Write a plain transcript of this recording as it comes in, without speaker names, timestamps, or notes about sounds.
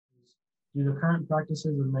do the current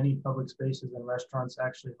practices of many public spaces and restaurants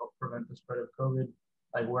actually help prevent the spread of COVID,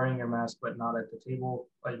 like wearing your mask but not at the table,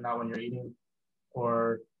 like not when you're eating,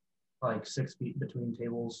 or like 6 feet between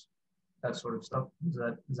tables, that sort of stuff?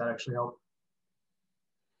 Does that actually help?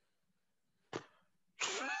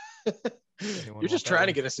 You're just trying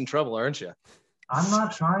to get us in trouble, aren't you? I'm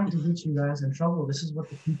not trying to get you guys in trouble. This is what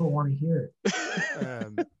the people want to hear.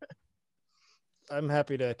 I'm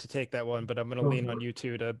happy to take that one, but I'm going to lean on you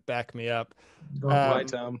two to back me up. Why,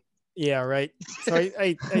 Tom? Yeah, right. So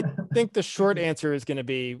I think the short answer is going to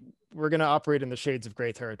be, we're going to operate in the shades of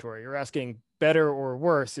gray territory. You're asking better or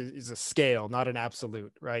worse is a scale, not an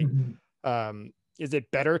absolute, right? Mm-hmm. Is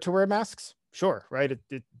it better to wear masks? Sure, right?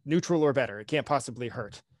 It neutral or better. It can't possibly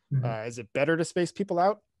hurt. Mm-hmm. Is it better to space people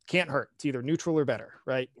out? Can't hurt. It's either neutral or better,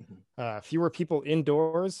 right? Mm-hmm. Fewer people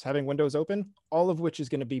indoors, having windows open, all of which is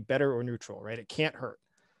going to be better or neutral, right? It can't hurt.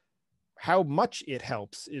 How much it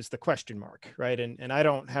helps is the question mark, right? And I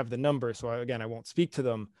don't have the numbers, so I won't speak to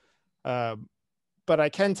them. But I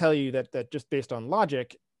can tell you that just based on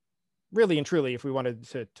logic, really and truly, if we wanted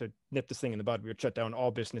to nip this thing in the bud, we would shut down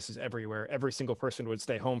all businesses everywhere. Every single person would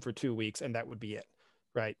stay home for 2 weeks, and that would be it,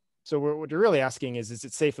 right? So what you're really asking is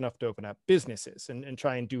it safe enough to open up businesses and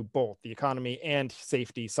try and do both the economy and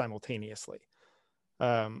safety simultaneously?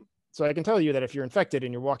 So I can tell you that if you're infected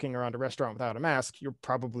and you're walking around a restaurant without a mask, you're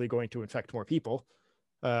probably going to infect more people.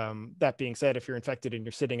 That being said, if you're infected and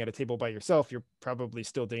you're sitting at a table by yourself, you're probably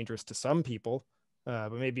still dangerous to some people.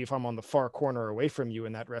 But maybe if I'm on the far corner away from you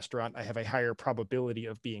in that restaurant, I have a higher probability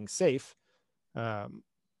of being safe.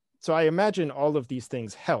 So I imagine all of these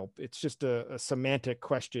things help. It's just a semantic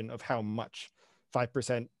question of how much.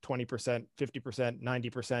 5%, 20%, 50%,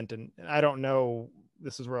 90%. And I don't know,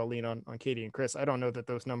 this is where I'll lean on Katie and Chris. I don't know that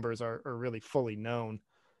those numbers are really fully known.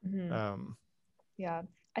 Mm-hmm. Yeah.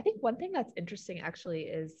 I think one thing that's interesting actually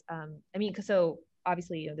is, so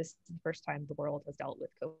obviously, this is the first time the world has dealt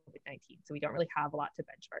with COVID-19. So we don't really have a lot to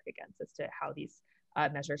benchmark against as to how these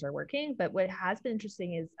measures are working. But what has been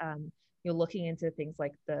interesting is, looking into things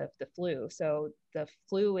like the flu. So the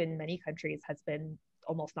flu in many countries has been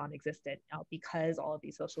almost non-existent now because all of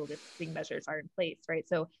these social distancing measures are in place, right?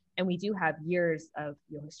 So, and we do have years of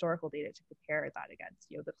historical data to compare that against.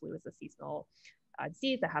 The flu is a seasonal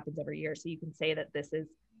disease that happens every year. So you can say that this is,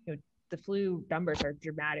 the flu numbers are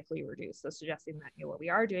dramatically reduced. So suggesting that what we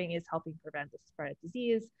are doing is helping prevent the spread of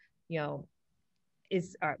disease.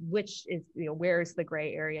 Is which is where's the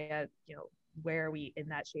gray area? Where are we in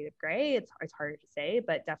that shade of gray? It's harder to say,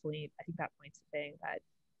 but definitely I think that points to saying that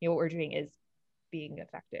what we're doing is being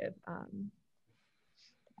effective.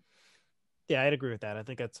 Yeah, I'd agree with that. I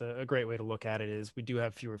think that's a great way to look at it. Is we do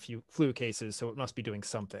have fewer flu cases, so it must be doing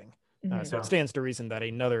something. Mm-hmm. So it stands to reason that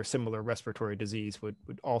another similar respiratory disease would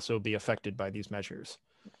also be affected by these measures.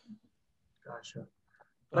 Gotcha.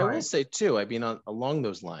 But I will say too, along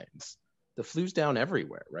those lines, the flu's down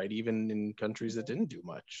everywhere, right? Even in countries that didn't do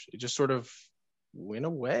much, it just sort of went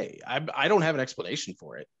away. I don't have an explanation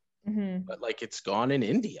for it, mm-hmm. but it's gone in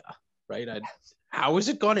India, right? How is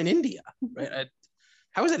it gone in India, right?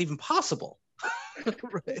 How is that even possible?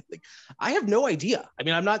 Right? I have no idea.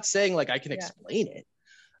 I'm not saying I can explain it.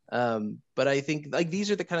 But I think these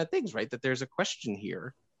are the kind of things, right? That there's a question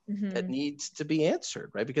here mm-hmm. that needs to be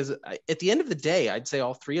answered, right? Because at the end of the day, I'd say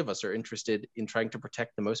all three of us are interested in trying to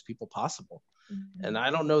protect the most people possible. Mm-hmm. And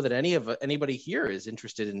I don't know that anybody here is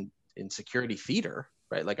interested in security feeder,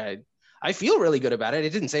 right? I feel really good about it.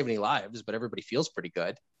 It didn't save any lives, but everybody feels pretty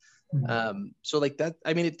good. Mm-hmm. So that,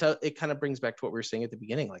 it kind of brings back to what we were saying at the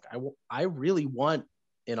beginning. I really want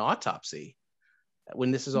an autopsy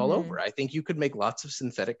when this is all mm-hmm. over. I think you could make lots of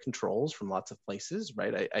synthetic controls from lots of places,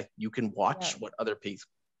 right? You can watch what other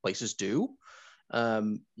places do.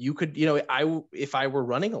 You could, if I were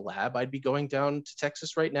running a lab, I'd be going down to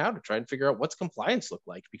Texas right now to try and figure out what's compliance look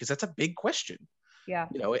like, because that's a big question. Yeah.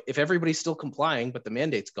 If everybody's still complying, but the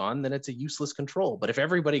mandate's gone, then it's a useless control. But if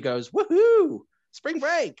everybody goes, woohoo, spring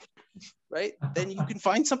break, right? Then you can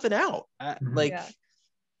find something out.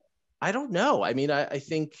 I don't know. I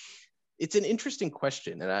think it's an interesting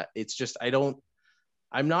question. And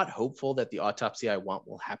I'm not hopeful that the autopsy I want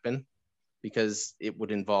will happen, because it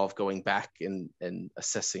would involve going back and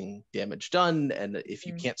assessing damage done. And if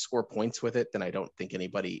you can't score points with it, then I don't think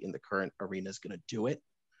anybody in the current arena is going to do it.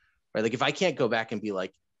 Right? If I can't go back and be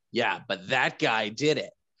like, yeah, but that guy did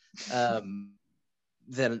it,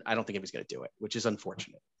 then I don't think anybody's going to do it, which is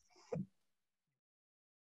unfortunate.